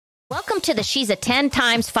Welcome to the She's a 10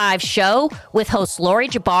 times 5 show with hosts Lori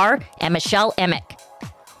Jabbar and Michelle Emick.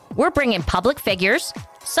 We're bringing public figures,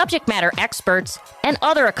 subject matter experts, and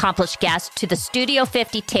other accomplished guests to the Studio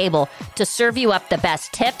 50 table to serve you up the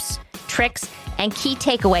best tips, tricks, and key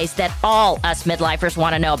takeaways that all us midlifers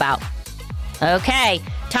want to know about. Okay,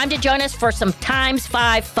 time to join us for some times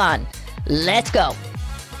 5 fun. Let's go.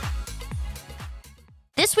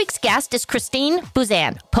 This week's guest is Christine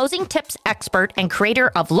Buzan, posing tips expert and creator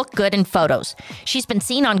of Look Good in Photos. She's been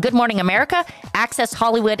seen on Good Morning America, Access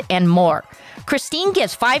Hollywood, and more. Christine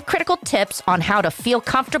gives 5 critical tips on how to feel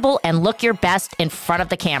comfortable and look your best in front of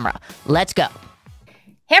the camera. Let's go.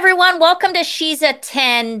 Hey everyone, welcome to She's a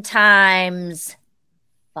 10 times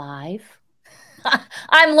 5.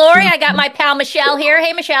 I'm Lori. I got my pal Michelle here.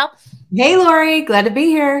 Hey Michelle. Hey Lori, glad to be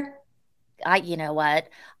here. You know what?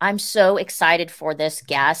 I'm so excited for this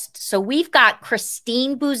guest. So we've got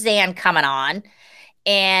Christine Buzan coming on,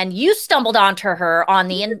 and you stumbled onto her on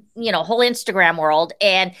the whole Instagram world,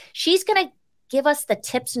 and she's going to give us the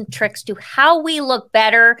tips and tricks to how we look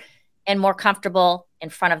better and more comfortable in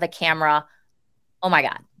front of the camera. Oh my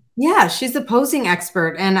God. Yeah, she's a posing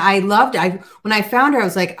expert, and I loved it. When I found her, I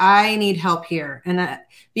was like, I need help here, and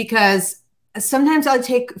because sometimes I'll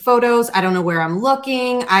take photos. I don't know where I'm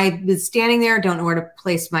looking. I was standing there, don't know where to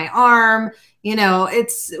place my arm. You know, I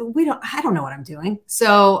don't know what I'm doing.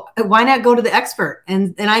 So why not go to the expert?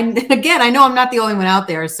 And again, I know I'm not the only one out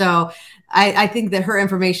there. So I think that her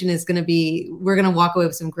information is going to we're going to walk away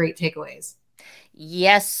with some great takeaways.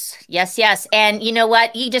 Yes, yes, yes. And you know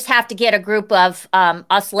what? You just have to get a group of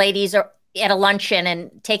us ladies or at a luncheon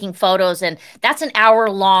and taking photos. And that's an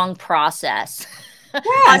hour-long process.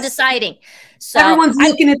 Yes. On deciding. So everyone's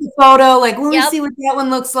looking at the photo, like, let me see what that one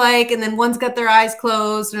looks like. And then one's got their eyes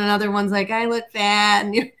closed and another one's like, I look fat.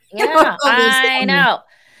 And I know.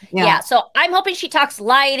 Yeah. So I'm hoping she talks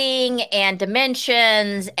lighting and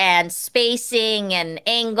dimensions and spacing and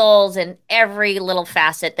angles and every little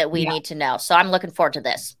facet that we need to know. So I'm looking forward to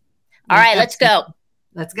this. All right, let's go.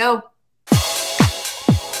 Let's go.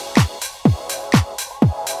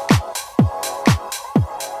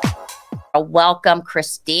 Welcome,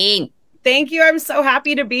 Christine. Thank you. I'm so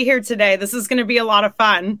happy to be here today. This is going to be a lot of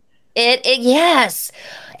fun. Yes.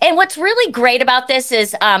 And what's really great about this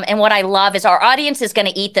is, and what I love is our audience is going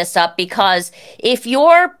to eat this up, because if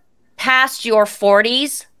you're past your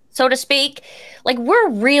 40s, so to speak, like, we're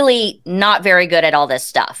really not very good at all this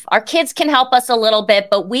stuff. Our kids can help us a little bit,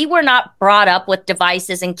 but we were not brought up with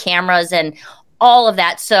devices and cameras and all of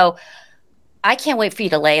that. So I can't wait for you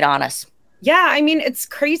to lay it on us. Yeah, I mean, it's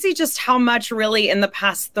crazy just how much really in the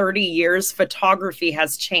past 30 years photography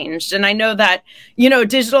has changed. And I know that,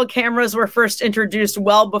 digital cameras were first introduced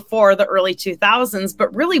well before the early 2000s,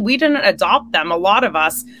 but really we didn't adopt them, a lot of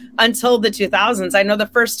us, until the 2000s. I know the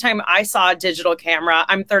first time I saw a digital camera,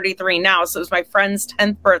 I'm 33 now, so it was my friend's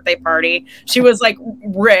 10th birthday party. She was like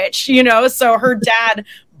rich, so her dad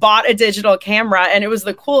bought a digital camera, and it was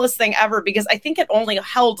the coolest thing ever, because I think it only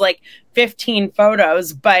held like 15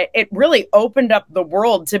 photos, but it really opened up the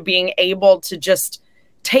world to being able to just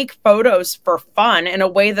take photos for fun in a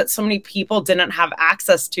way that so many people didn't have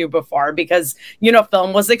access to before, because,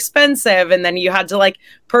 film was expensive, and then you had to like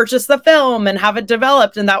purchase the film and have it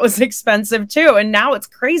developed, and that was expensive too. And now it's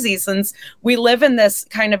crazy, since we live in this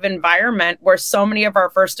kind of environment where so many of our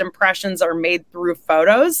first impressions are made through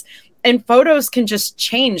photos. And photos can just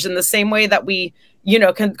change in the same way that we,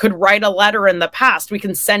 could write a letter in the past. We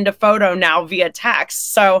can send a photo now via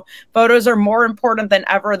text. So photos are more important than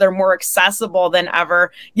ever. They're more accessible than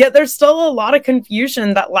ever. Yet there's still a lot of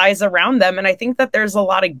confusion that lies around them. And I think that there's a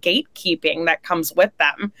lot of gatekeeping that comes with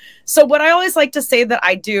them. So what I always like to say that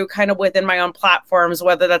I do kind of within my own platforms,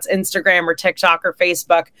 whether that's Instagram or TikTok or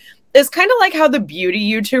Facebook, is kind of like how the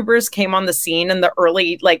beauty YouTubers came on the scene in the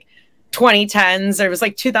early, 2010s. It was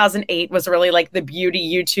like 2008 was really like the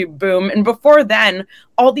beauty YouTube boom. And before then,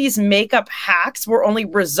 all these makeup hacks were only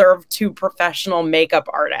reserved to professional makeup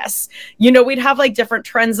artists. We'd have like different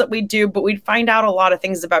trends that we do, but we'd find out a lot of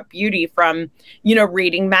things about beauty from,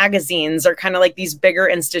 reading magazines or kind of like these bigger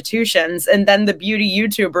institutions. And then the beauty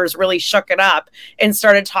YouTubers really shook it up and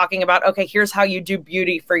started talking about, okay, here's how you do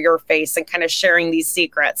beauty for your face, and kind of sharing these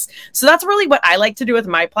secrets. So that's really what I like to do with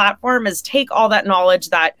my platform, is take all that knowledge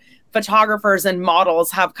that photographers and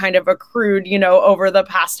models have kind of accrued, over the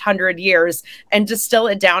past 100 years, and distill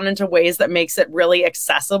it down into ways that makes it really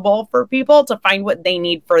accessible for people to find what they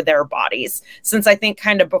need for their bodies. Since I think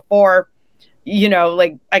kind of before,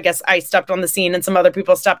 I guess I stepped on the scene and some other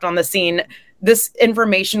people stepped on the scene, this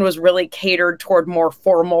information was really catered toward more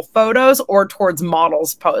formal photos or towards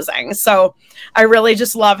models posing. So I really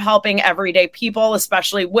just love helping everyday people,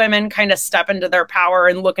 especially women, kind of step into their power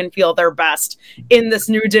and look and feel their best in this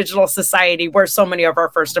new digital society where so many of our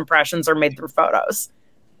first impressions are made through photos.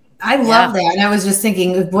 I love that. And I was just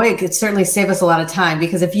thinking, boy, it could certainly save us a lot of time,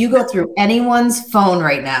 because if you go through anyone's phone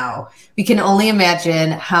right now, we can only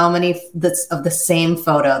imagine how many of the same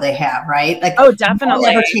photo they have, right? Like, oh,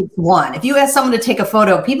 definitely. Never takes one. If you ask someone to take a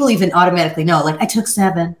photo, people even automatically know, like, I took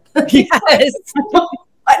 7. Yes.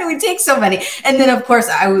 Why do we take so many? And then, of course,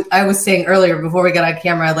 I was saying earlier before we got on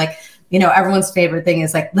camera, like, you know, everyone's favorite thing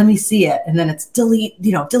is like, let me see it. And then it's delete,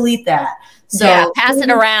 you know, delete that. So yeah, pass it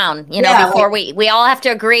around, you know, before we all have to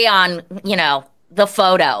agree on, you know, the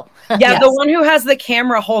photo. Yeah, yes. The one who has the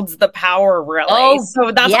camera holds the power, really. Oh,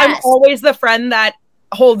 so that's, yes. I'm always the friend that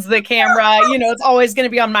holds the camera. You know, it's always going to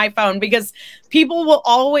be on my phone, because people will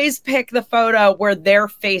always pick the photo where their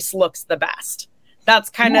face looks the best. That's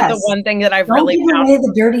kind of the one thing that I've really found. Don't give away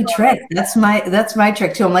the dirty trick. That's my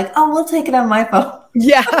trick too. I'm like, oh, we'll take it on my phone.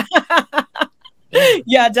 Yeah.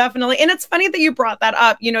 Yeah, definitely. And it's funny that you brought that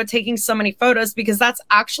up, you know, taking so many photos, because that's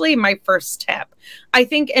actually my first tip. I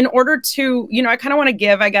think in order to, you know, I kind of want to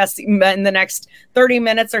give, I guess, in the next 30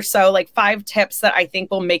 minutes or so, like 5 tips that I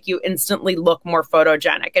think will make you instantly look more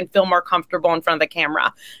photogenic and feel more comfortable in front of the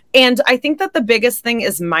camera. And I think that the biggest thing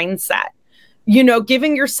is mindset. You know,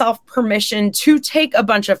 giving yourself permission to take a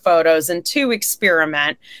bunch of photos and to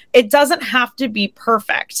experiment. It doesn't have to be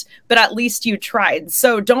perfect, but at least you tried.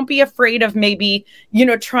 So don't be afraid of maybe, you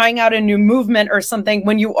know, trying out a new movement or something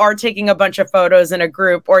when you are taking a bunch of photos in a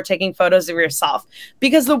group or taking photos of yourself.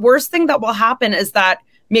 Because the worst thing that will happen is that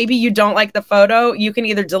maybe you don't like the photo. You can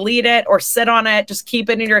either delete it or sit on it, just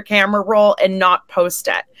keep it in your camera roll and not post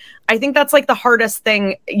it. I think that's like the hardest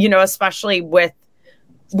thing, you know, especially with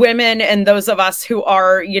women and those of us who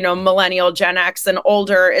are, you know, millennial, Gen X and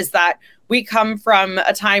older, is that we come from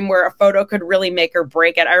a time where a photo could really make or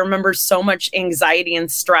break it. I remember so much anxiety and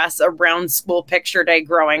stress around school picture day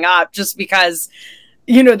growing up, just because,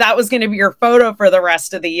 you know, that was going to be your photo for the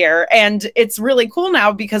rest of the year. And it's really cool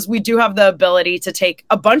now because we do have the ability to take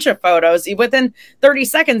a bunch of photos. Within 30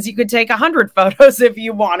 seconds, you could take 100 photos if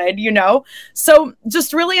you wanted, you know? So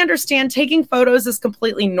just really understand, taking photos is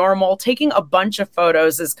completely normal. Taking a bunch of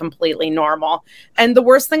photos is completely normal. And the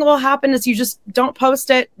worst thing that will happen is you just don't post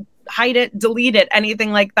it, hide it, delete it,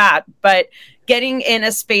 anything like that. But getting in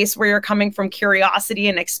a space where you're coming from curiosity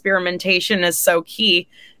and experimentation is so key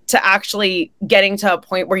to actually getting to a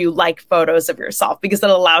point where you like photos of yourself, because it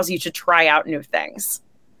allows you to try out new things.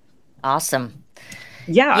 Awesome.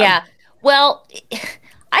 Yeah. Yeah. Well,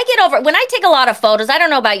 I get over, when I take a lot of photos, I don't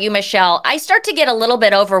know about you, Michelle, I start to get a little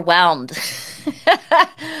bit overwhelmed.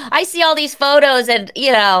 I see all these photos and,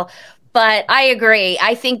 you know, but I agree.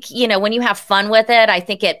 I think, you know, when you have fun with it, I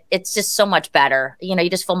think it's just so much better. You know, you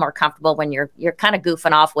just feel more comfortable when you're kind of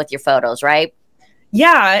goofing off with your photos, right?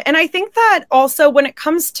 Yeah. And I think that also when it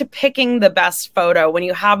comes to picking the best photo, when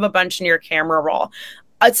you have a bunch in your camera roll,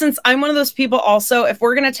 since I'm one of those people also, if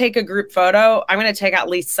we're going to take a group photo, I'm going to take at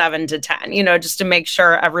least 7 to 10, you know, just to make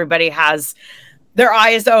sure everybody has their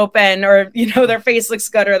eyes open or, you know, their face looks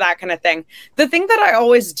good or that kind of thing. The thing that I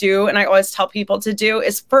always do, and I always tell people to do,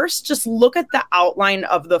 is first just look at the outline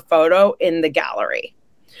of the photo in the gallery.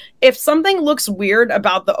 If something looks weird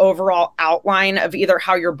about the overall outline of either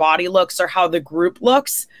how your body looks or how the group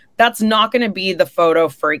looks, that's not going to be the photo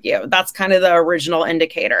for you. That's kind of the original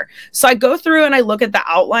indicator. So I go through and I look at the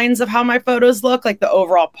outlines of how my photos look, like the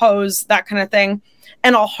overall pose, that kind of thing.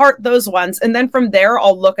 And I'll heart those ones. And then from there,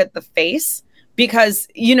 I'll look at the face, because,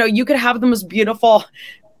 you know, you could have the most beautiful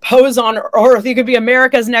pose on Earth. You could be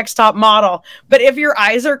America's Next Top Model. But if your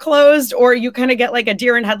eyes are closed or you kind of get like a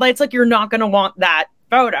deer in headlights, like, you're not going to want that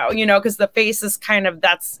photo, you know, because the face is kind of,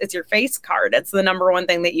 it's your face card. It's the #1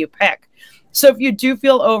 thing that you pick. So if you do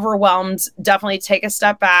feel overwhelmed, definitely take a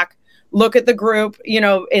step back, look at the group, you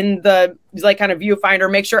know, in the like kind of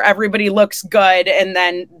viewfinder, make sure everybody looks good. And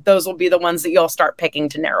then those will be the ones that you'll start picking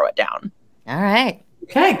to narrow it down. All right.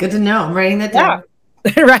 Okay. Good to know. I'm writing that down.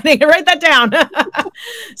 Yeah. Write that down.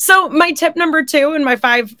 So my tip #2 and my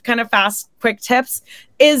 5 kind of fast, quick tips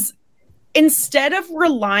is, instead of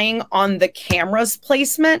relying on the camera's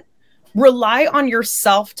placement, rely on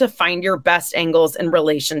yourself to find your best angles in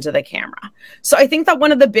relation to the camera. So I think that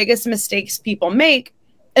one of the biggest mistakes people make,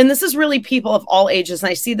 and this is really people of all ages, and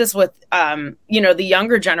I see this with, you know, the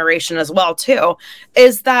younger generation as well too,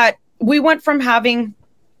 is that we went from having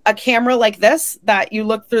a camera like this, that you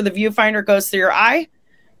look through the viewfinder, goes through your eye,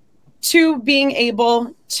 to being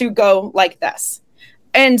able to go like this.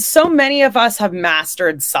 And so many of us have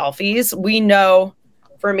mastered selfies. We know,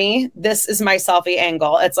 for me, this is my selfie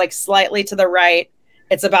angle. It's like slightly to the right.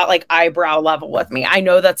 It's about like eyebrow level with me. I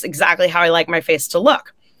know that's exactly how I like my face to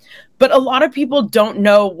look. But a lot of people don't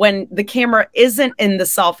know when the camera isn't in the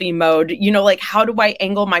selfie mode, you know, like how do I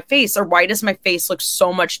angle my face, or why does my face look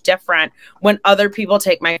so much different when other people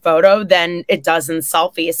take my photo than it does in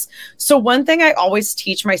selfies? So one thing I always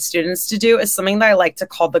teach my students to do is something that I like to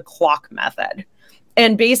call the clock method.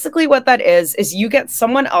 And basically what that is you get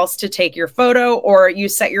someone else to take your photo, or you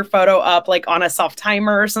set your photo up like on a self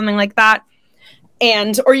timer or something like that.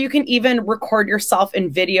 And, or you can even record yourself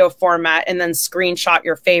in video format and then screenshot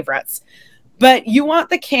your favorites. But you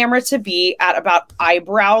want the camera to be at about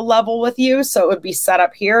eyebrow level with you. So it would be set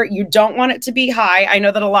up here. You don't want it to be high. I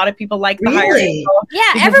know that a lot of people like the higher angle.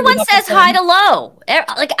 Yeah, everyone says high to low.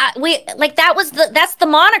 That's the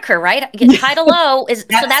moniker, right? High to low is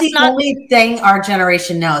that's the only thing our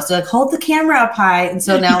generation knows. So like, hold the camera up high. And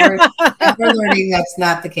so now we're learning that's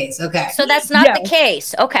not the case. Okay. So that's not the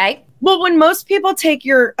case. Okay. Well, when most people take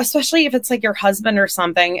your, especially if it's like your husband or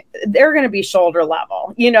something, they're going to be shoulder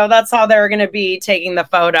level. You know, that's how they're going to be taking the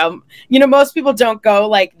photo. You know, most people don't go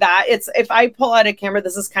like that. It's, if I pull out a camera,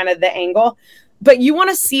 this is kind of the angle. But you want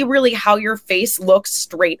to see really how your face looks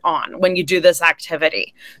straight on when you do this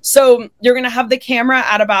activity. So you're going to have the camera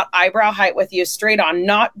at about eyebrow height with you straight on,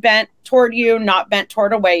 not bent toward you, not bent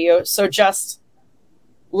toward away you. So just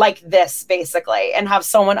like this basically, and have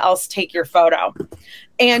someone else take your photo.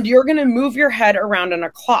 And you're going to move your head around in a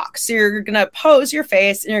clock. So you're going to pose your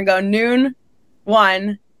face and you're going to go noon,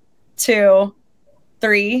 1, 2,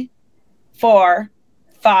 3, 4,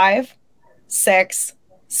 5, 6,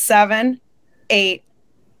 7, 8,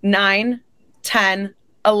 9, 10,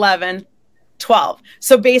 11, 12.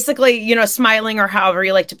 So basically, you know, smiling or however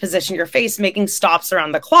you like to position your face, making stops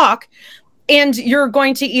around the clock. And you're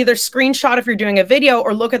going to either screenshot if you're doing a video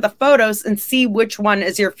or look at the photos and see which one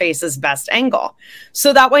is your face's best angle.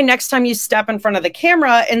 So that way, next time you step in front of the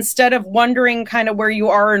camera, instead of wondering kind of where you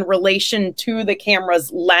are in relation to the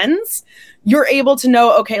camera's lens, you're able to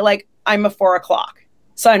know, okay, like I'm a 4 o'clock.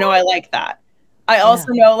 So I know I like that. I also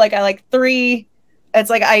know like I like 3. It's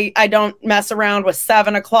like I don't mess around with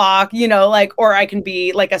 7 o'clock, you know, like, or I can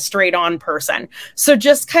be like a straight on person. So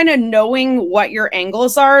just kind of knowing what your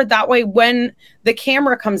angles are. That way, when the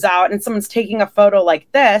camera comes out and someone's taking a photo like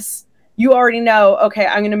this, you already know, okay,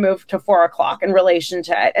 I'm going to move to 4 o'clock in relation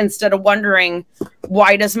to it, instead of wondering,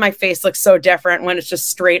 why does my face look so different when it's just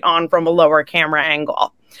straight on from a lower camera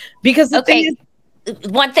angle? Because the thing is,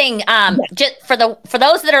 one thing, just for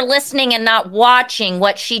those that are listening and not watching,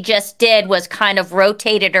 what she just did was kind of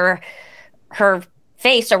rotated her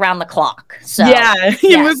face around the clock. So yeah,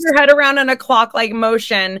 you move your head around in a clock-like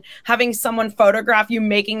motion, having someone photograph you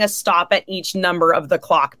making a stop at each number of the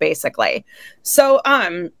clock, basically. So,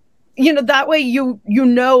 you know, that way you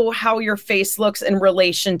know how your face looks in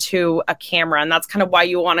relation to a camera, and that's kind of why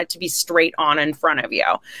you want it to be straight on in front of you.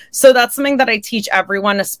 So that's something that I teach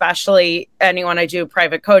everyone, especially anyone I do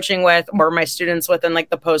private coaching with, or my students within like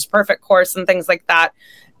the Pose Perfect course and things like that.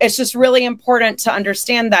 It's just really important to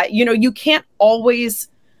understand that, you know, you can't always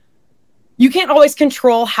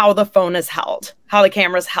control how the phone is held, how the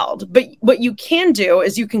camera's held. But what you can do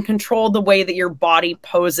is you can control the way that your body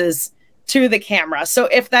poses to the camera. So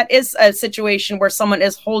if that is a situation where someone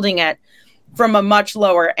is holding it from a much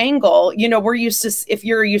lower angle, you know, if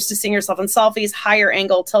you're used to seeing yourself in selfies, higher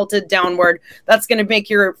angle, tilted downward, that's going to make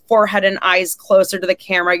your forehead and eyes closer to the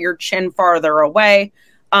camera, your chin farther away.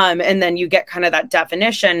 And then you get kind of that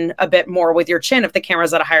definition a bit more with your chin if the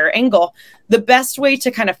camera's at a higher angle. The best way to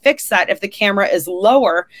kind of fix that if the camera is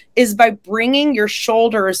lower is by bringing your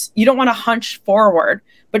shoulders. You don't want to hunch forward,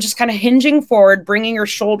 but just kind of hinging forward, bringing your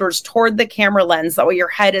shoulders toward the camera lens. That way your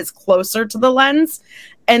head is closer to the lens,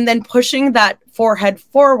 and then pushing that forehead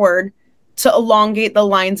forward to elongate the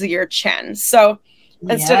lines of your chin. So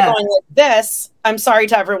instead of going like this, I'm sorry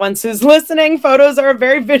to everyone who's listening, photos are a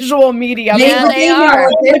very visual medium. Yeah, they are.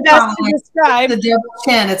 The best to describe. It's the double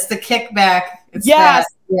chin. It's the kickback. It's yes,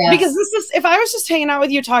 yes. Because this is, if I was just hanging out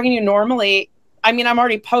with you, talking to you normally, I mean, I'm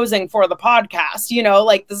already posing for the podcast, you know,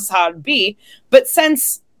 like this is how it'd be. But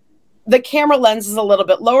since the camera lens is a little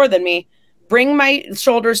bit lower than me, bring my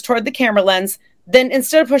shoulders toward the camera lens. Then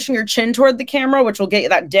instead of pushing your chin toward the camera, which will get you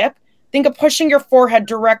that dip, think of pushing your forehead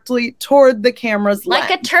directly toward the camera's lens.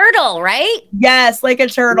 Like a turtle, right? Yes, like a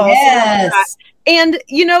turtle. Yes. And,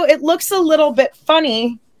 you know, it looks a little bit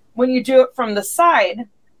funny when you do it from the side.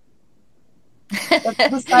 That's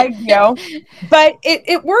the side view. But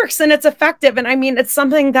it works and it's effective. And I mean, it's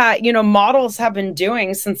something that, you know, models have been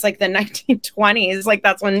doing since like the 1920s. Like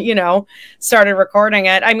that's when, you know, started recording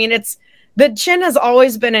it. I mean, the chin has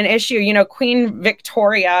always been an issue. You know, Queen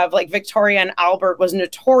Victoria, of like Victoria and Albert, was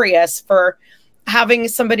notorious for having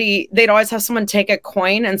somebody, they'd always have someone take a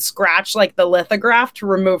coin and scratch like the lithograph to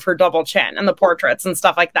remove her double chin and the portraits and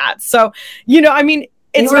stuff like that. So, you know, I mean,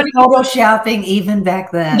 it's photoshopping even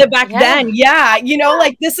back then. Then, yeah. You know,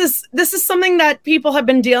 like this is something that people have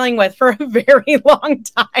been dealing with for a very long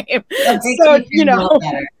time. So, you know,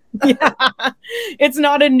 yeah, it's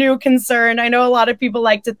not a new concern. I know a lot of people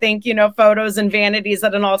like to think, you know, photos and vanities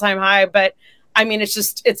at an all-time high, but I mean,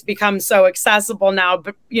 it's become so accessible now,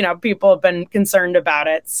 but you know, people have been concerned about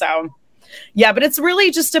it. So yeah, but it's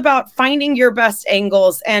really just about finding your best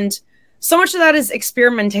angles. And so much of that is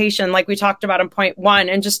experimentation, like we talked about in point one,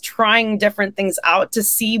 and just trying different things out to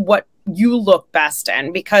see what you look best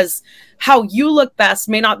in, because how you look best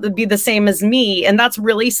may not be the same as me. And that's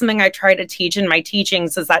really something I try to teach in my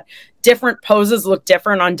teachings, is that different poses look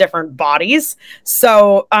different on different bodies.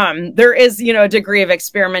 So there is, you know, a degree of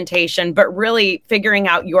experimentation, but really figuring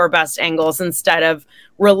out your best angles instead of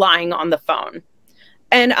relying on the phone.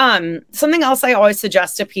 And something else I always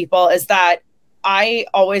suggest to people is that I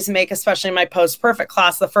always make, especially in my Pose Perfect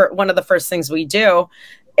class, one of the first things we do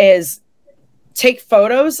is take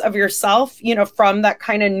photos of yourself, you know, from that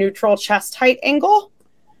kind of neutral chest height angle,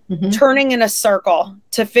 turning in a circle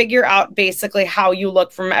to figure out basically how you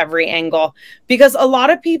look from every angle. Because a lot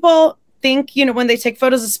of people think, you know, when they take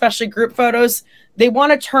photos, especially group photos, they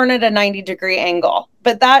want to turn at a 90-degree angle.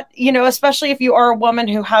 But that, you know, especially if you are a woman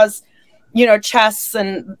who has, you know, chests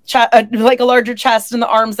and like a larger chest and the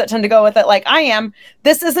arms that tend to go with it, like I am,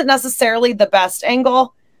 this isn't necessarily the best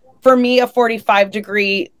angle. For me, a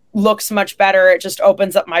 45-degree looks much better. It just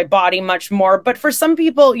opens up my body much more. But for some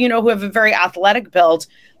people, you know, who have a very athletic build,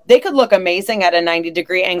 they could look amazing at a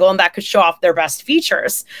 90-degree angle, and that could show off their best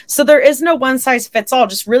features. So there is no one size fits all.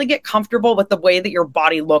 Just really get comfortable with the way that your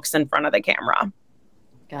body looks in front of the camera.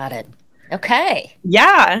 Got it. Okay.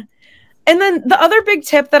 Yeah. And then the other big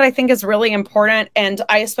tip that I think is really important, and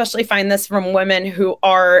I especially find this from women who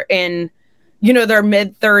are in, you know, their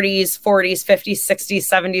mid 30s, 40s, 50s, 60s,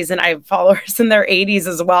 70s, and I have followers in their 80s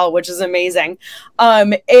as well, which is amazing,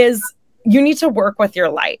 is you need to work with your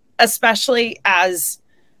light, especially as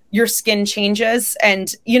your skin changes.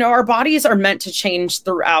 And, you know, our bodies are meant to change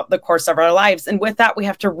throughout the course of our lives. And with that, we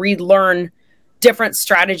have to relearn different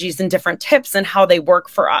strategies and different tips and how they work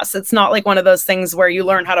for us. It's not like one of those things where you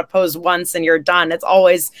learn how to pose once and you're done. It's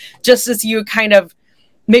always just as you kind of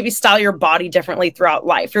maybe style your body differently throughout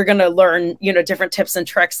life. You're going to learn, you know, different tips and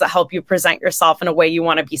tricks that help you present yourself in a way you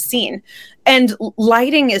want to be seen. And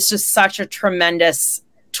lighting is just such a tremendous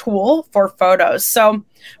tool for photos. So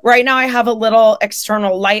right now I have a little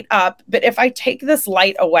external light up, but if I take this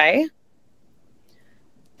light away,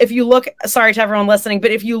 if you look, sorry to everyone listening, but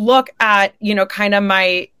if you look at, you know, kind of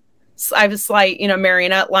I have slight, you know,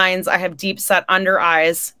 marionette lines, I have deep set under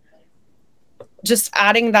eyes, just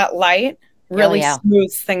adding that light really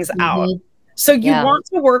smooths things out. So you want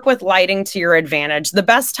to work with lighting to your advantage. The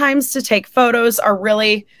best times to take photos are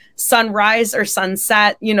really sunrise or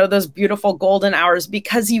sunset, you know, those beautiful golden hours,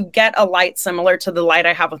 because you get a light similar to the light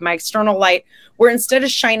I have with my external light, where instead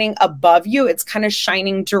of shining above you, it's kind of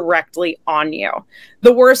shining directly on you.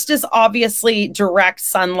 The worst is obviously direct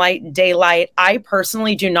sunlight, daylight. I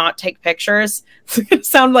personally do not take pictures. It's going to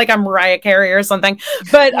sound like I'm Mariah Carey or something,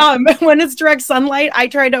 but when it's direct sunlight, I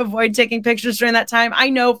try to avoid taking pictures during that time. I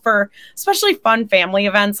know for especially fun family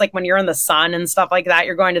events, like when you're in the sun and stuff like that,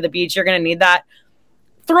 you're going to the beach, you're going to need that.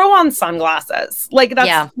 Throw on sunglasses. Like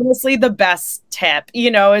that's honestly the best tip,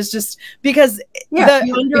 you know, is just because if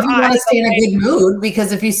you want to stay in a good mood,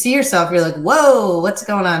 because if you see yourself, you're like, whoa, what's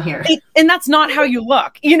going on here? And that's not how you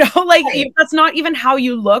look, you know, like that's not even how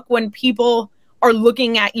you look when people are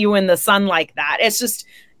looking at you in the sun like that. It's just,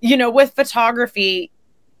 you know, with photography,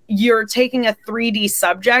 you're taking a 3D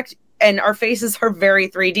subject, and our faces are very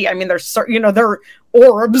 3D. I mean, they're, you know, they're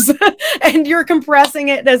orbs and you're compressing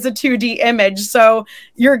it as a 2D image. So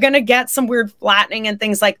you're going to get some weird flattening and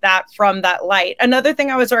things like that from that light. Another thing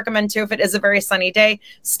I always recommend too, if it is a very sunny day,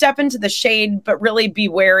 step into the shade, but really be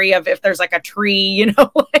wary of if there's like a tree, you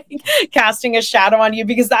know, like casting a shadow on you,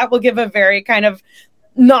 because that will give a very kind of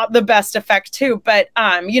not the best effect too. But,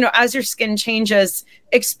 you know, as your skin changes,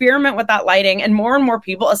 experiment with that lighting, and more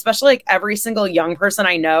people, especially like every single young person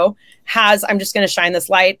I know has, I'm just going to shine this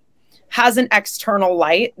light, has an external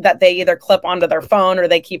light that they either clip onto their phone or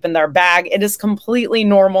they keep in their bag. It is completely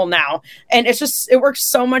normal now. And it's just, it works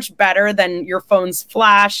so much better than your phone's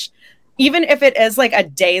flash. even if it is like a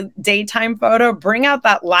daytime photo, bring out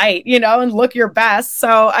that light, you know, and look your best.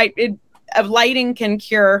 So lighting can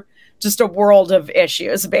cure just a world of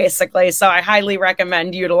issues, basically. So I highly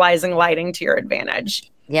recommend utilizing lighting to your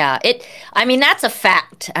advantage. Yeah, I mean, that's a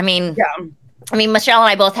fact. I mean, yeah. I mean, Michelle and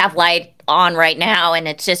I both have light on right now, and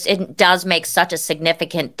it's just, it does make such a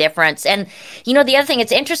significant difference. And, you know, the other thing,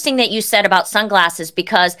 it's interesting that you said about sunglasses,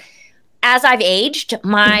 because as I've aged,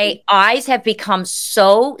 my eyes have become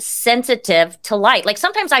so sensitive to light. Like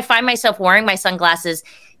sometimes I find myself wearing my sunglasses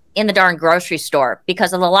in the darn grocery store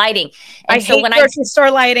because of the lighting. And I hate grocery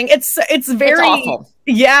store lighting. It's very awful.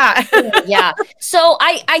 Yeah. Yeah. So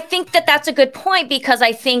I think that that's a good point, because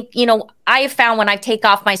I think, you know, I have found when I take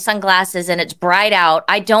off my sunglasses and it's bright out,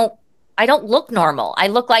 I don't look normal. I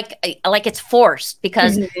look like it's forced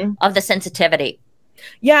because of the sensitivity.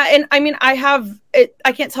 Yeah. And I mean, I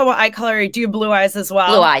can't tell what eye color. I do blue eyes as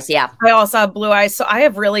well. Blue eyes, yeah. I also have blue eyes. So I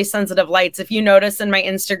have really sensitive lights. If you notice in my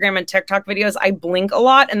Instagram and TikTok videos, I blink a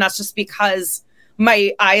lot. And that's just because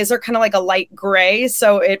my eyes are kind of like a light gray.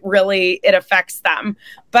 So it affects them.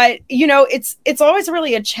 But, you know, it's always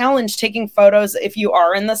really a challenge taking photos if you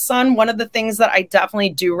are in the sun. One of the things that I definitely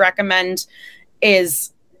do recommend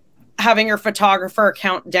is having your photographer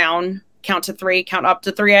count to 3, count up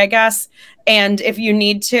to 3, I guess. And if you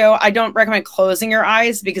need to, I don't recommend closing your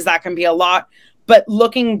eyes because that can be a lot, but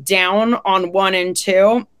looking down on 1 and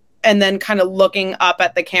 2, and then kind of looking up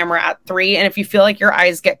at the camera at 3. And if you feel like your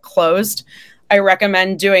eyes get closed, I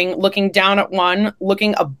recommend looking down at 1,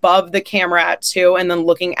 looking above the camera at 2, and then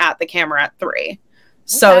looking at the camera at 3.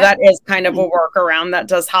 So that is kind of a workaround that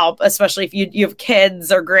does help, especially if you have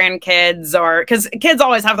kids or grandkids, or because kids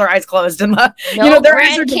always have their eyes closed and their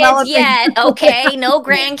eyes are developing. Yet. Okay, no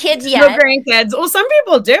grandkids yet. No grandkids. Well, some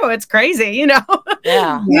people do. It's crazy, you know.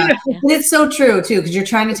 Yeah. Yeah. And it's so true too, because you're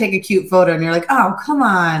trying to take a cute photo and you're like, oh, come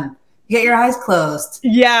on, you get your eyes closed.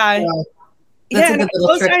 Yeah. So that's a good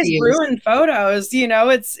little trick to use. Ruin photos. You know,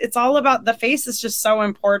 it's all about the face is just so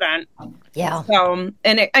important. Yeah. So,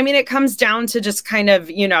 and it comes down to just kind of,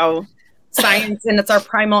 you know, science, and it's our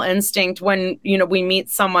primal instinct. When, you know, we meet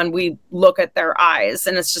someone, we look at their eyes,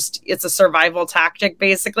 and it's a survival tactic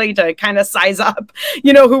basically to kind of size up,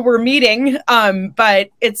 you know, who we're meeting.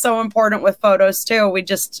 But it's so important with photos too.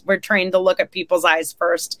 We're trained to look at people's eyes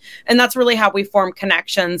first. And that's really how we form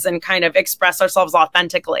connections and kind of express ourselves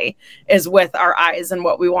authentically, is with our eyes and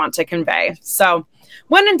what we want to convey. So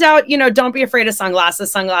when in doubt, you know, don't be afraid of sunglasses.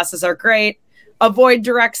 Sunglasses are great. Avoid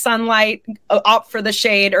direct sunlight, opt for the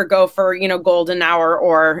shade, or go for, you know, golden hour,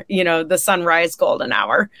 or, you know, the sunrise golden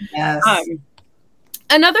hour. Yes.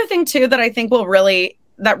 Another thing too that I think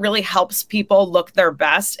really helps people look their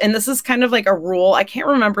best, and this is kind of like a rule, I can't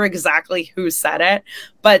remember exactly who said it,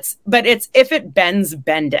 but it's, if it bends,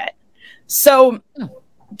 bend it. So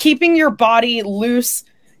keeping your body loose,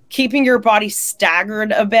 keeping your body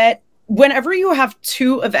staggered a bit. Whenever you have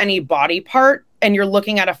 2 of any body part and you're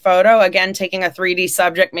looking at a photo, again, taking a 3D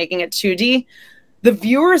subject, making it 2D, the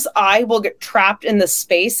viewer's eye will get trapped in the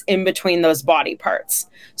space in between those body parts.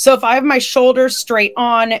 So if I have my shoulders straight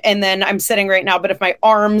on, and then I'm sitting right now, but if my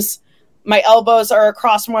arms, my elbows are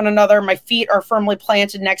across one another, my feet are firmly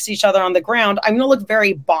planted next to each other on the ground, I'm going to look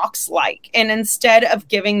very box-like. And instead of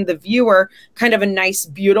giving the viewer kind of a nice,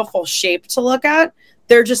 beautiful shape to look at,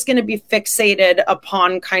 they're just going to be fixated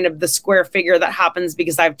upon kind of the square figure that happens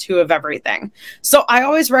because I have 2 of everything. So I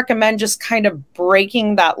always recommend just kind of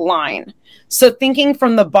breaking that line. So thinking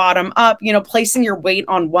from the bottom up, you know, placing your weight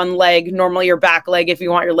on one leg, normally your back leg if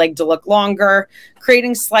you want your leg to look longer,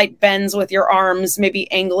 creating slight bends with your arms,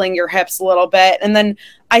 maybe angling your hips a little bit. And then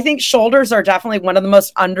I think shoulders are definitely one of the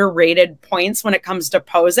most underrated points when it comes to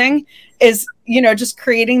posing, is, you know, just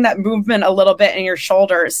creating that movement a little bit in your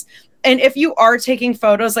shoulders. And if you are taking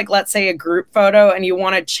photos, like let's say a group photo, and you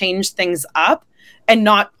want to change things up and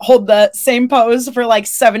not hold the same pose for like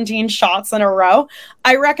 17 shots in a row,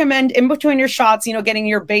 I recommend in between your shots, you know, getting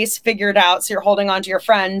your base figured out. So you're holding on to your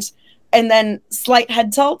friend, and then slight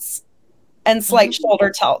head tilts and slight shoulder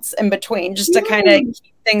tilts in between, just to kind of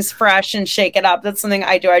keep things fresh and shake it up. That's something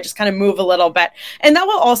I do. I just kind of move a little bit, and that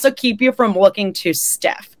will also keep you from looking too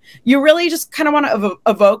stiff. You really just kind of want to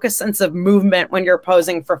evoke a sense of movement when you're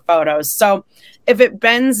posing for photos. So if it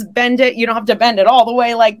bends, bend it. You don't have to bend it all the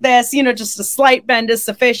way like this. You know, just a slight bend is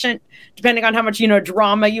sufficient, depending on how much, you know,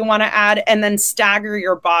 drama you want to add. And then stagger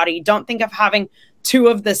your body. Don't think of having 2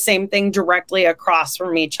 of the same thing directly across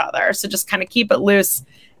from each other. So just kind of keep it loose,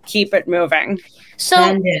 keep it moving.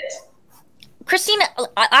 So, Christina,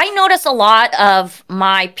 I notice a lot of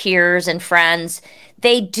my peers and friends,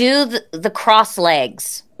 they do the cross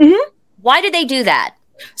legs. Why do they do that?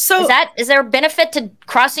 So is there a benefit to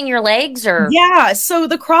crossing your legs or? Yeah. So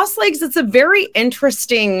the cross legs, it's a very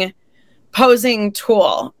interesting posing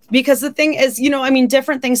tool because the thing is, you know, I mean,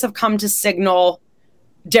 different things have come to signal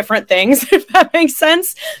different things, if that makes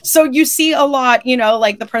sense. So you see a lot, you know,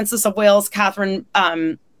 like the Princess of Wales, Catherine,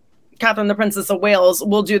 the Princess of Wales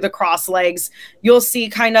will do the cross legs. You'll see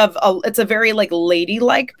kind of, it's a very like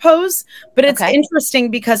ladylike pose, but it's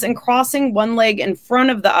interesting because in crossing one leg in front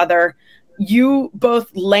of the other, you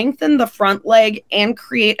both lengthen the front leg and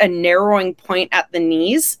create a narrowing point at the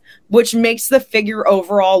knees, which makes the figure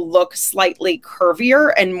overall look slightly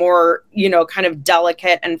curvier and more, you know, kind of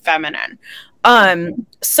delicate and feminine.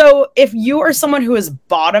 So if you are someone who is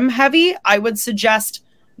bottom heavy, I would suggest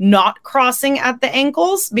not crossing at the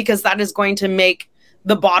ankles because that is going to make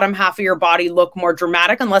the bottom half of your body look more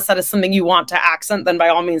dramatic. Unless that is something you want to accent, then by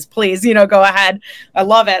all means, please, you know, go ahead. I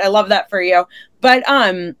love it. I love that for you. But,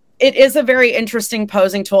 it is a very interesting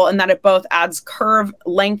posing tool in that it both adds curve,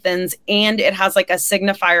 lengthens, and it has like a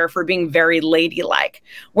signifier for being very ladylike.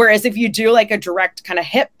 Whereas if you do like a direct kind of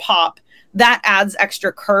hip pop, that adds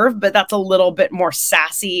extra curve, but that's a little bit more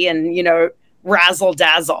sassy and, you know, razzle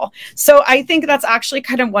dazzle. So I think that's actually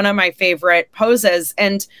kind of one of my favorite poses.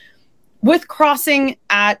 And with crossing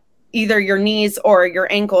at either your knees or your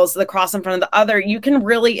ankles, the cross in front of the other, you can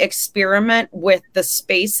really experiment with the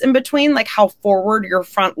space in between, like how forward your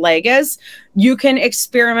front leg is. You can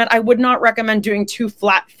experiment. I would not recommend doing 2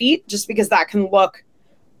 flat feet just because that can look,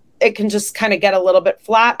 it can just kind of get a little bit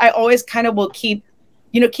flat. I always kind of will keep,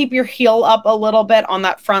 you know, keep your heel up a little bit on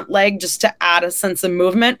that front leg just to add a sense of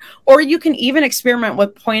movement. Or you can even experiment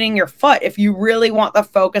with pointing your foot if you really want the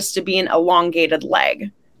focus to be an elongated leg.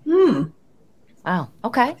 Oh,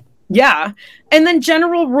 okay. Yeah. And then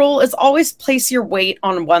general rule is always place your weight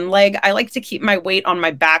on one leg. I like to keep my weight on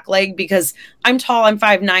my back leg because I'm tall, I'm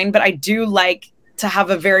 5'9", but I do like to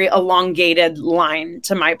have a very elongated line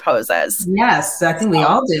to my poses. Yes, I think we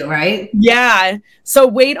all do, right? Yeah. So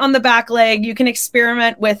weight on the back leg. You can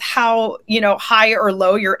experiment with how, you know, high or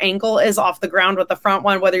low your ankle is off the ground with the front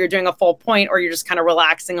one, whether you're doing a full point or you're just kind of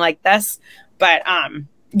relaxing like this. But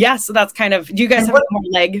yeah, so that's kind of, do you guys have more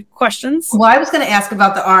leg questions? Well, I was going to ask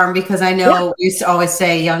about the arm because I know we used to always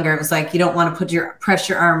say younger, it was like, you don't want to press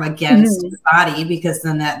your arm against your body because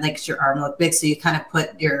then that makes your arm look big. So you kind of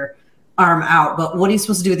put your arm out, but what are you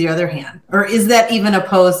supposed to do with the other hand? Or is that even a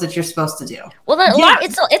pose that you're supposed to do? Well,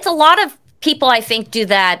 it's a lot of people, I think, do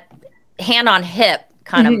that hand on hip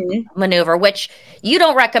kind of maneuver, which you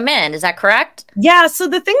don't recommend. Is that correct? Yeah. So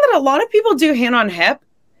the thing that a lot of people do hand on hip,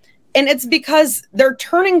 and it's because they're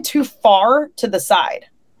turning too far to the side.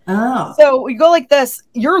 Oh. So you go like this,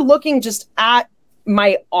 you're looking just at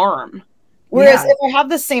my arm. Whereas if I have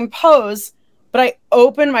the same pose, but I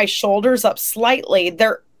open my shoulders up slightly,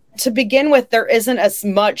 to begin with, there isn't as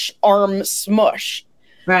much arm smush.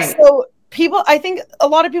 Right. So I think a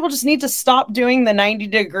lot of people just need to stop doing the 90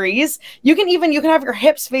 degrees. You can have your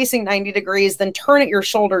hips facing 90 degrees, then turn at your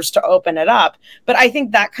shoulders to open it up. But I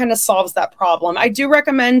think that kind of solves that problem. I do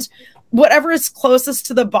recommend whatever is closest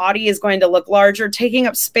to the body is going to look larger. Taking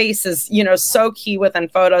up space is, you know, so key within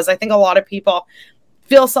photos. I think a lot of people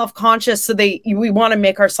feel self-conscious, so we want to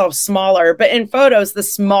make ourselves smaller. But in photos, the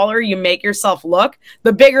smaller you make yourself look,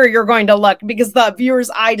 the bigger you're going to look because the viewer's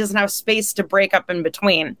eye doesn't have space to break up in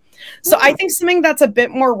between. So I think something that's a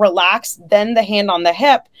bit more relaxed than the hand on the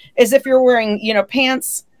hip is if you're wearing, you know,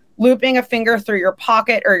 pants, looping a finger through your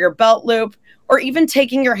pocket or your belt loop, or even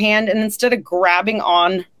taking your hand and instead of grabbing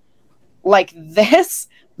on like this,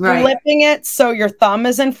 flipping it so your thumb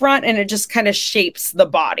is in front and it just kind of shapes the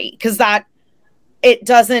body, because it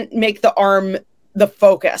doesn't make the arm the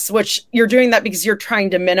focus, which you're doing that because you're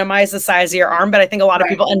trying to minimize the size of your arm. But I think a lot of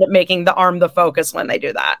people end up making the arm the focus when they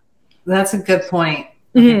do that. That's a good point.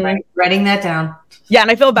 Writing that down. Yeah,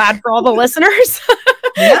 and I feel bad for all the listeners.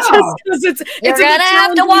 No. You're gonna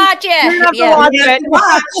have to watch it.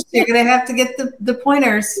 You're gonna have to get the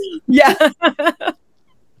pointers. Yeah.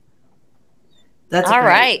 That's all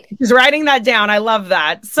right. Just writing that down. I love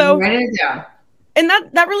that. So writing it down. And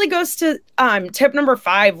that really goes to tip number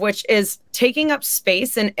 5, which is taking up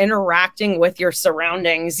space and interacting with your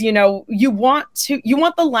surroundings. You know, you want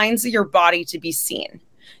the lines of your body to be seen.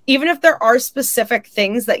 Even if there are specific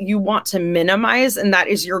things that you want to minimize and that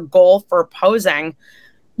is your goal for posing,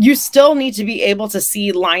 you still need to be able to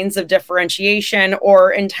see lines of differentiation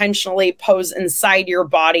or intentionally pose inside your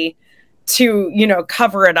body to, you know,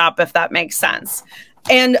 cover it up, if that makes sense.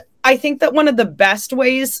 And I think that one of the best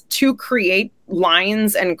ways to create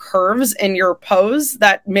lines and curves in your pose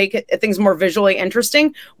that make things more visually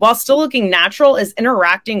interesting while still looking natural is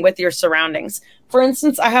interacting with your surroundings. For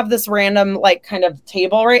instance, I have this random like kind of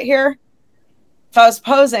table right here. If I was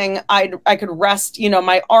posing, I could rest, you know,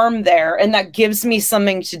 my arm there, and that gives me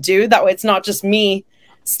something to do. That way it's not just me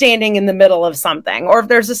standing in the middle of something. Or if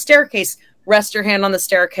there's a staircase, rest your hand on the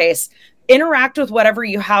staircase. Interact with whatever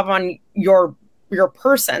you have on your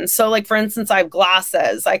person. So like, for instance, I have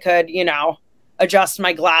glasses. I could, you know, adjust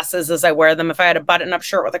my glasses as I wear them. If I had a button-up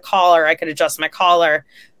shirt with a collar, I could adjust my collar.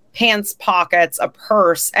 Pants pockets, a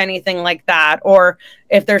purse, anything like that. Or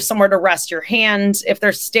if there's somewhere to rest your hand, if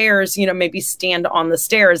there's stairs, you know, maybe stand on the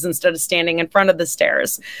stairs instead of standing in front of the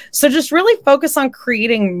stairs. So just really focus on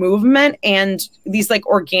creating movement and these like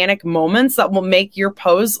organic moments that will make your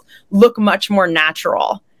pose look much more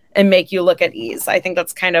natural and make you look at ease. I think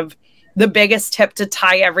that's kind of the biggest tip to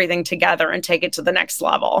tie everything together and take it to the next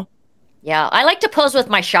level. Yeah, I like to pose with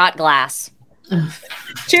my shot glass.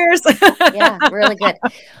 Cheers. Yeah, really good.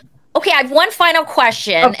 Okay, I have one final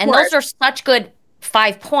question, and those are such good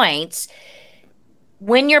 5 points.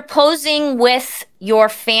 When you're posing with your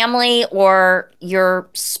family or your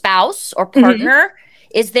spouse or partner,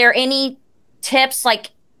 is there any tips?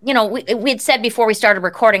 Like, you know, we had said before we started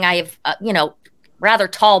recording, I have, you know, rather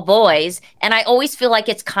tall boys, and I always feel like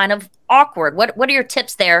it's kind of awkward. What are your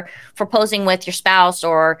tips there for posing with your spouse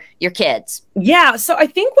or your kids? Yeah, so I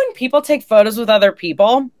think when people take photos with other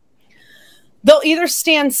people, they'll either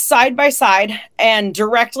stand side by side and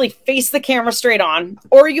directly face the camera straight on,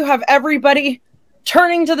 or you have everybody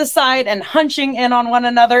turning to the side and hunching in on one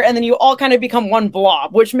another, and then you all kind of become one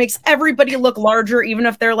blob, which makes everybody look larger, even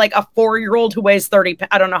if they're like a 4-year-old who weighs 30 pounds.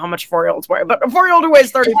 I don't know how much 4-year-olds weigh, but a 4-year-old who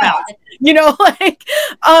weighs 30 pounds, you know, like,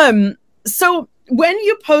 so when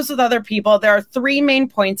you pose with other people, there are 3 main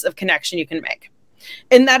points of connection you can make.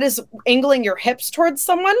 And that is angling your hips towards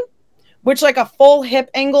someone, which like a full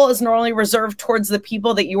hip angle is normally reserved towards the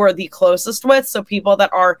people that you are the closest with. So people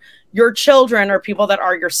that are your children or people that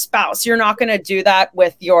are your spouse. You're not going to do that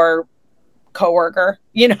with your coworker,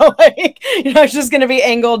 you know, like, you know, it's just going to be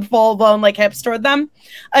angled full blown like hips toward them.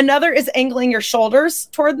 Another is angling your shoulders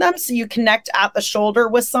toward them. So you connect at the shoulder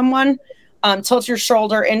with someone, tilt your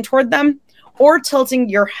shoulder in toward them, or tilting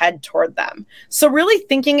your head toward them. So really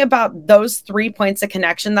thinking about those 3 points of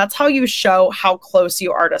connection, that's how you show how close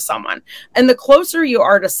you are to someone. And the closer you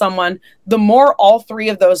are to someone, the more all 3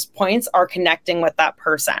 of those points are connecting with that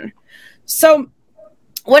person. So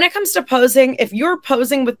when it comes to posing, if you're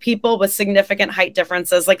posing with people with significant height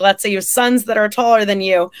differences, like let's say you have sons that are taller than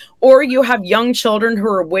you, or you have young children who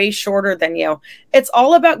are way shorter than you, it's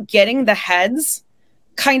all about getting the heads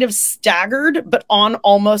kind of staggered, but on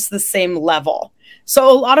almost the same level.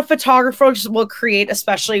 So a lot of photographers will create,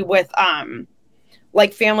 especially with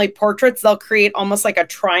like family portraits, they'll create almost like a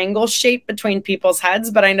triangle shape between people's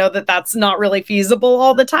heads, but I know that that's not really feasible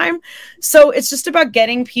all the time. So it's just about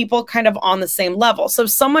getting people kind of on the same level. So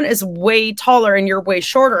if someone is way taller and you're way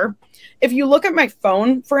shorter, if you look at my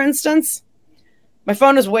phone, for instance, my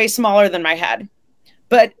phone is way smaller than my head.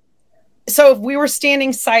 But so if we were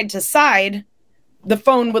standing side to side, the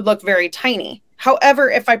phone would look very tiny. However,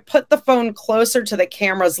 if I put the phone closer to the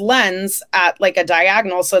camera's lens at like a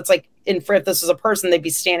diagonal, so it's like if this was a person, they'd be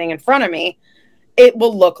standing in front of me, it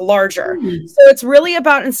will look larger. So it's really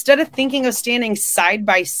about, instead of thinking of standing side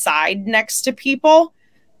by side next to people,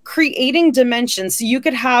 creating dimensions. So you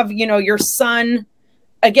could have, you know, your son,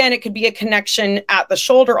 again, it could be a connection at the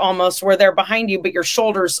shoulder almost where they're behind you, but your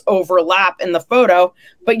shoulders overlap in the photo,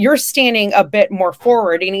 but you're standing a bit more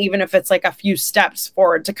forward. And even if it's like a few steps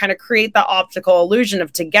forward, to kind of create the optical illusion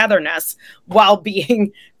of togetherness while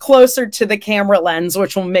being closer to the camera lens,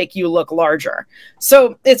 which will make you look larger.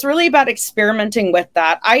 So it's really about experimenting with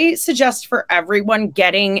that. I suggest for everyone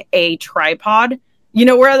getting a tripod. You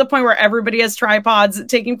know, we're at the point where everybody has tripods.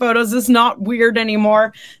 Taking photos is not weird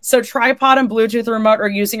anymore. So tripod and Bluetooth remote, or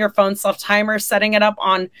using your phone self-timer, setting it up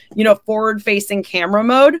on, you know, forward-facing camera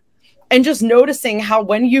mode, and just noticing how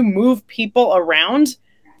when you move people around,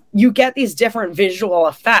 you get these different visual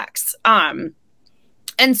effects.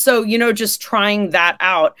 And so, you know, just trying that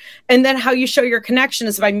out. And then how you show your connection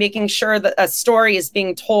is by making sure that a story is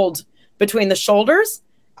being told between the shoulders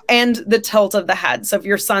and the tilt of the head. So if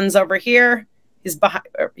your son's over here, he's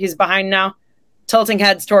behind now, tilting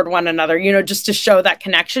heads toward one another, you know, just to show that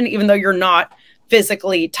connection, even though you're not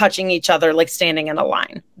physically touching each other, like standing in a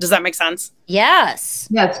line. Does that make sense? Yes.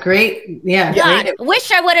 That's great. Yeah. God,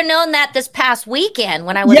 wish I would have known that this past weekend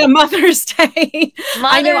when I was. Yeah, Mother's Day.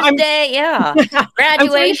 Mother's Day, yeah.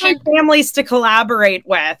 Graduation. I'm families to collaborate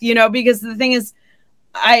with, you know, because the thing is,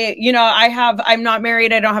 I'm not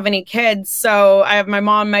married. I don't have any kids. So I have my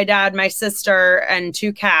mom, my dad, my sister, and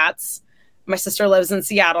 2 cats. My sister lives in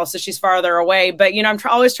Seattle, so she's farther away. But, I'm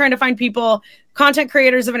always trying to find people, content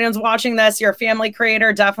creators. If anyone's watching this, you're a family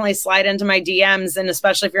creator, definitely slide into my DMs. And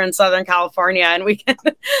especially if you're in Southern California, and we can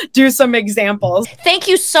do some examples. Thank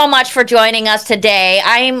you so much for joining us today.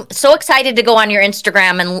 I'm so excited to go on your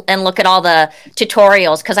Instagram and look at all the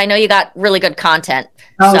tutorials, because I know you got really good content.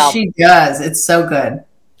 Oh, she does. It's so good.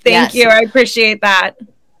 Thank you. I appreciate that.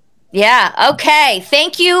 Yeah. Okay.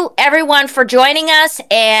 Thank you, everyone, for joining us,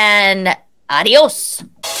 and adios.